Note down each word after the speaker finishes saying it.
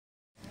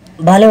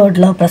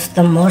బాలీవుడ్లో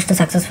ప్రస్తుతం most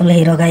successful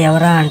హీరోగా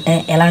ఎవరా అంటే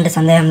ఎలాంటి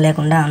సందేహం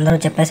లేకుండా అందరూ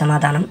చెప్పే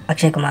సమాధానం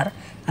అక్షయ్ కుమార్.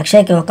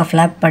 అక్షయ్కి ఒక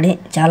ఫ్లాప్ పడి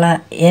చాలా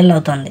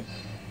ఏళ్ళవుతోంది.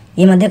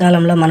 ఈ మధ్య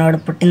కాలంలో మనోడు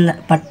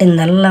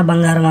పట్టిందల్లా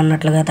బంగారం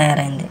అన్నట్లుగా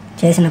తయారైంది.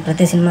 చేసిన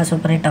ప్రతి సినిమా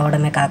సూపర్ హిట్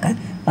అవ్వడమే కాక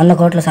 100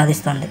 కోట్లు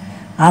సాధిస్తోంది.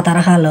 ఆ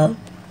తరహాలో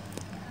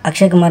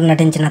అక్షయ్ కుమార్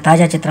నటించిన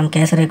తాజా చిత్రం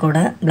కేసరి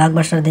కూడా బ్లాక్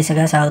బస్టర్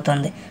దిశగా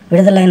సాగుతోంది.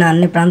 విడుదలైన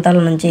అన్ని ప్రాంతాల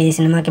నుంచి ఈ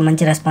సినిమాకి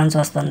మంచి రెస్పాన్స్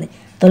వస్తుంది.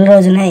 తొలి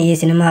రోజునే ఈ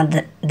సినిమా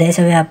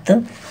దేశవ్యాప్త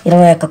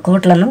 21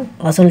 కోట్లను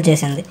వసూలు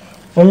చేసింది.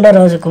 రెండో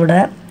రోజు కూడా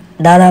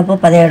దాదాపు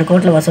 17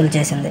 కోట్లు వసూలు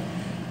చేసింది.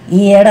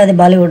 ఈ ఏడాది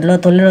బాలీవుడ్లో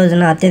తొలి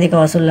రోజున అత్యధిక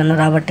వసూళ్లను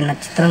రాబట్టిన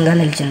చిత్రంగా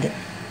నిలిచింది.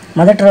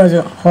 మొదటి రోజు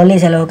హోలీ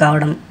సెలవు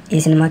కావడం ఈ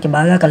సినిమాకి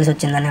బాగా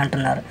కలిసొచ్చిందని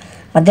అంటున్నారు.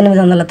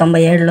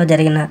 1897లో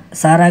జరిగిన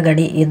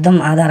సారాగడి యుద్ధం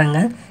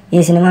ఆధారంగా ఈ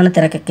సినిమాను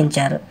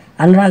తెరకెక్కించారు.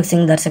 అనురాగ్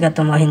సింగ్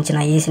దర్శకత్వం వహించిన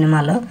ఈ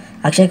సినిమాలో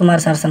అక్షయ్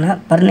కుమార్ సరసన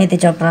పరిణీతి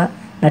చోప్రా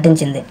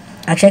నటించింది.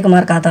 అక్షయ్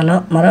కుమార్ ఖాతాలో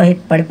మరో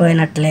హిట్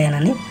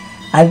పడిపోయినట్లేనని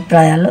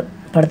అభిప్రాయాలు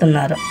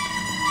పడుతున్నారు.